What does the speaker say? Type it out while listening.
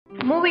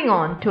Moving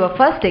on to our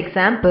first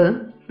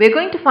example, we are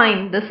going to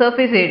find the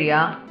surface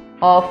area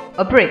of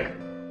a brick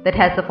that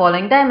has the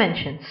following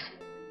dimensions.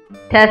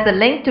 It has the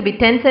length to be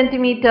 10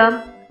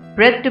 cm,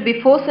 breadth to be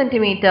 4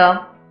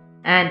 cm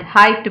and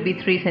height to be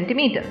 3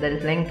 cm. That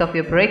is, length of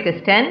your brick is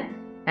 10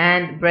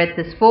 and breadth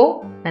is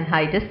 4 and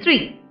height is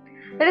 3.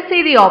 Let us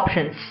see the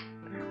options.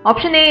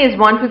 Option A is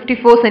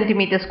 154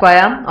 cm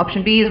square,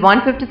 option B is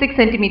 156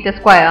 cm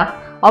square,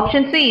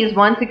 option C is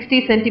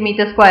 160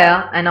 cm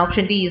square and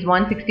option D is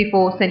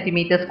 164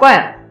 cm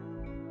square.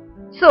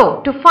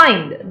 So, to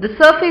find the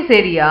surface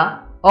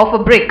area of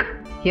a brick,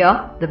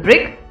 here the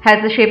brick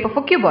has the shape of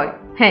a cuboid.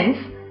 Hence,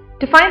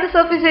 to find the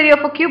surface area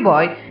of a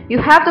cuboid, you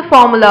have the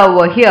formula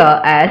over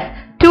here as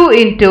 2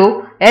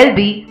 into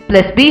LB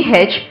plus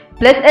BH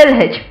plus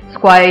LH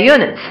square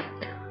units.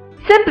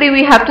 Simply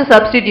we have to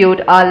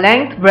substitute our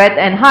length, breadth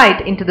and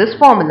height into this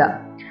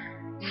formula.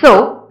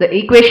 So, the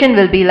equation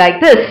will be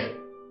like this.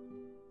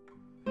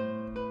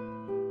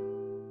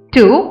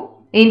 2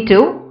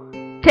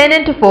 into 10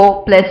 into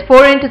 4 plus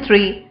 4 into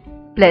 3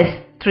 plus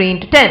 3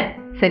 into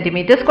 10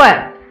 centimeter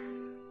square.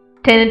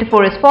 10 into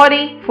 4 is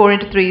 40, 4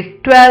 into 3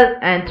 is 12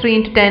 and 3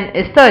 into 10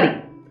 is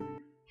 30.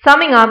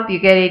 Summing up, you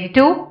get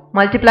 82,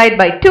 multiplied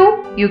by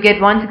 2, you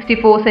get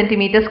 164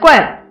 centimeter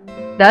square.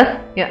 Thus,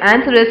 your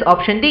answer is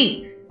option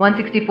D,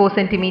 164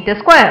 centimeter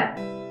square.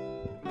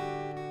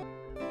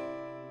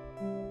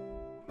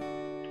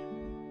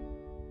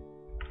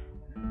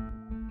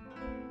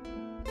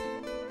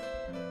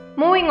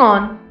 Moving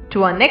on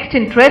to our next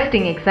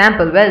interesting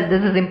example. Well,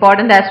 this is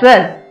important as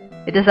well.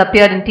 It has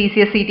appeared in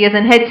TCS, CTS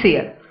and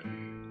HCL.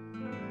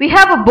 We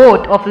have a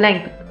boat of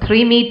length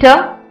 3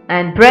 meter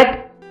and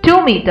breadth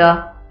 2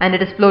 meter and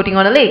it is floating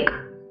on a lake.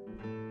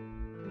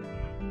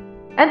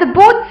 And the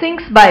boat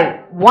sinks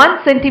by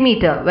 1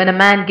 centimeter when a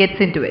man gets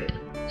into it.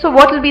 So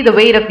what will be the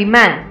weight of the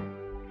man?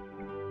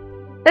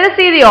 Let us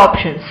see the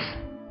options.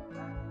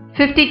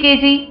 50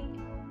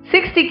 kg,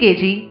 60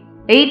 kg,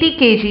 80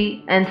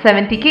 kg and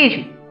 70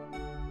 kg.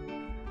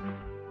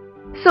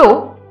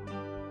 So,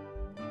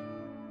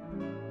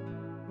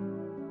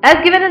 as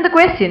given in the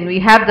question, we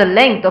have the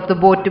length of the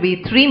boat to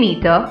be 3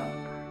 meter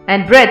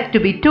and breadth to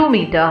be 2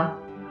 meter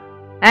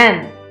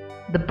and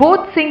the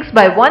boat sinks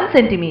by 1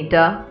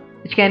 centimeter,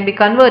 which can be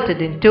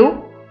converted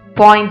into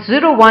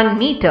 0.01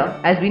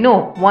 meter. As we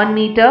know, 1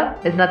 meter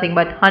is nothing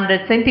but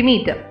 100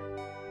 centimeter.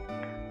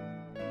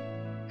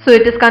 So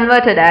it is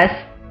converted as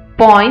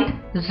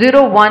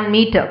 0.01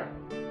 meter.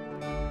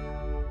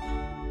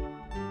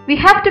 We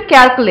have to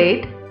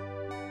calculate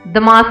the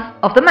mass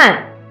of the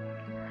man.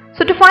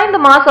 So to find the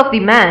mass of the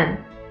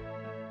man,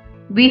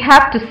 we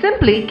have to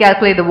simply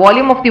calculate the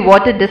volume of the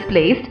water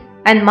displaced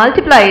and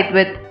multiply it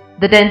with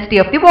the density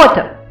of the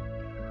water.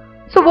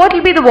 So what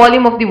will be the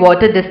volume of the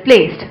water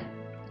displaced?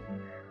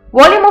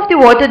 Volume of the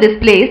water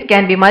displaced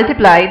can be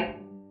multiplied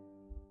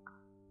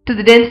to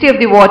the density of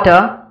the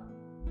water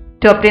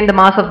to obtain the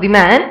mass of the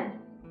man,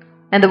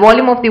 and the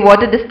volume of the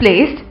water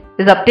displaced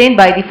is obtained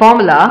by the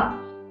formula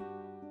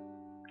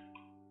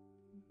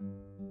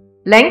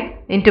length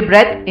into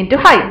breadth into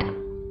height.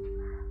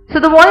 So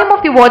the volume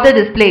of the water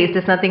displaced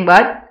is nothing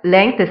but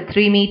length is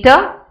 3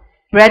 meter,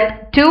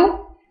 breadth 2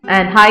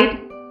 and height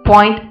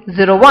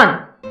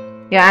 0.01.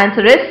 Your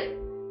answer is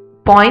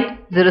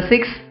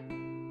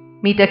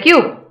 0.06 meter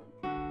cube.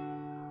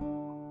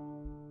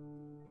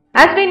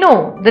 As we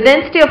know, the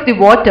density of the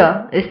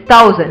water is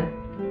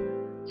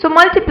 1000. So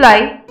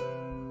multiply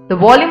the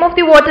volume of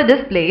the water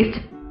displaced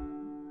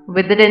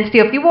with the density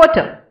of the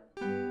water.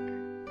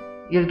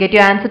 You'll get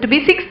your answer to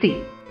be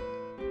 60.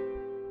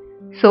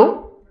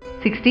 So,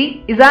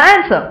 60 is our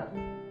answer.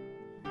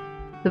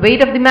 The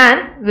weight of the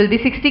man will be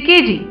 60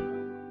 kg.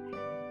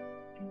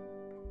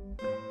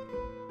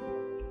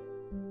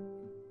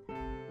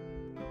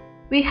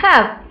 We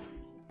have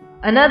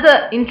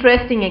another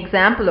interesting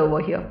example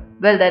over here.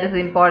 Well, that is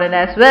important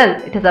as well.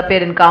 It has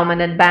appeared in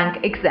government and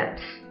bank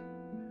exams.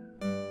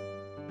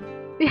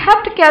 We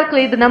have to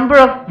calculate the number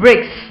of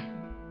bricks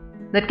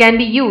that can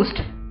be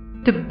used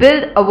to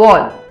build a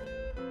wall.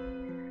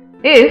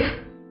 If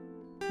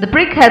the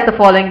brick has the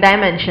following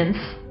dimensions,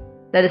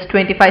 that is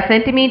 25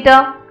 cm,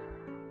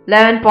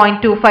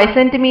 11.25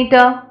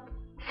 cm,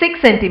 6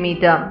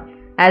 cm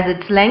as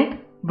its length,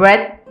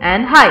 breadth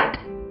and height.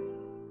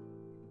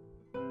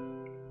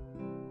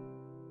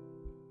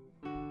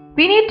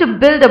 We need to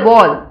build a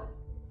wall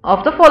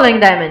of the following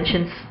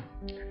dimensions: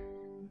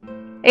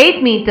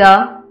 8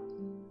 meter,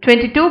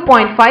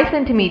 22.5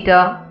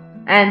 cm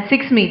and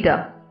 6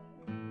 meter.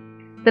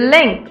 The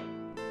length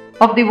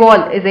of the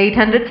wall is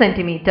 800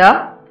 cm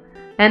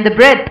and the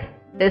breadth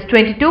is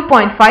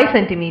 22.5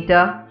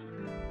 cm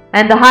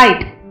and the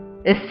height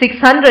is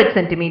 600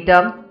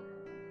 cm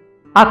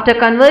after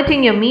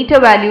converting your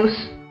meter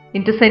values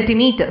into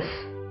centimeters.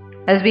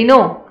 As we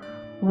know,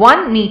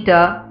 1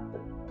 meter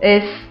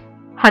is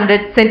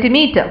 100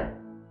 centimeter.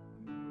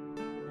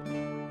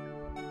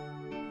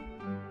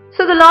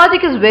 So the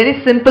logic is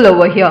very simple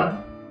over here.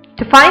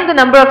 To find the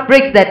number of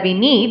bricks that we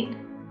need,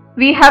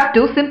 we have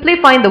to simply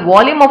find the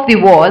volume of the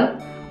wall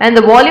and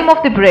the volume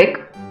of the brick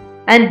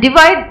and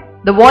divide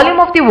the volume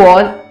of the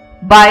wall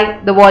by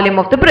the volume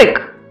of the brick.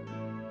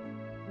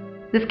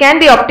 This can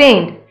be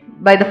obtained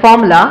by the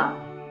formula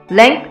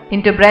length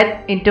into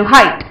breadth into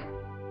height.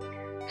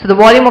 So the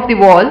volume of the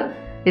wall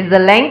is the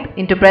length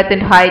into breadth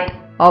into height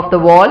of the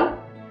wall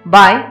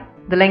by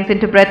the length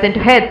into breadth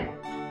into height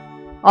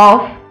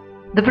of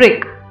the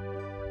brick.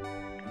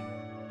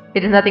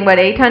 It is nothing but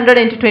 800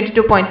 into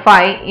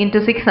 22.5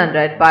 into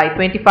 600 by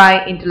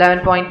 25 into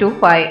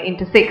 11.25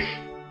 into 6,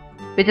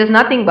 which is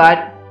nothing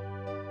but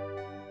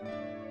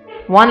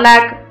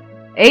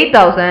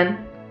 1,08,000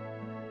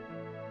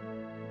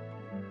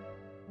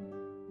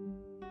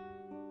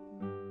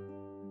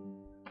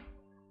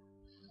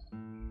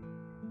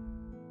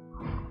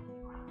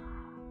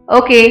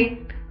 okay.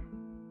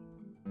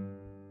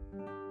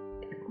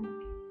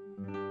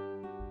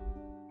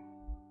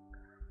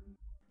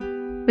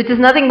 Which is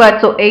nothing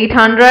but, so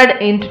 800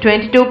 into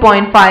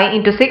 22.5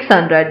 into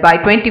 600 by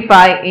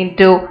 25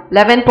 into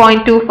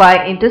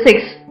 11.25 into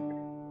 6.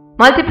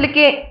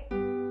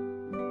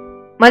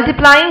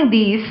 Multiplying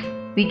these,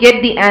 we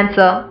get the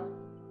answer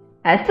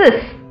as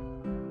this,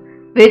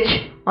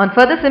 which on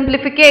further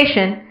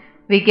simplification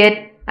we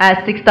get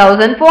as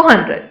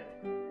 6,400.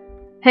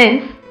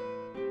 Hence,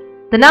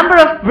 the number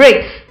of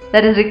bricks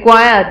that is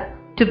required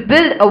to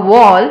build a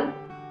wall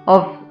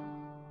of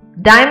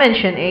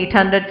dimension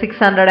 800,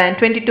 600 and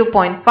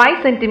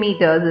 22.5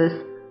 centimeters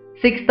is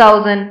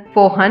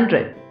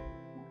 6,400.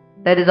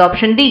 That is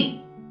option D.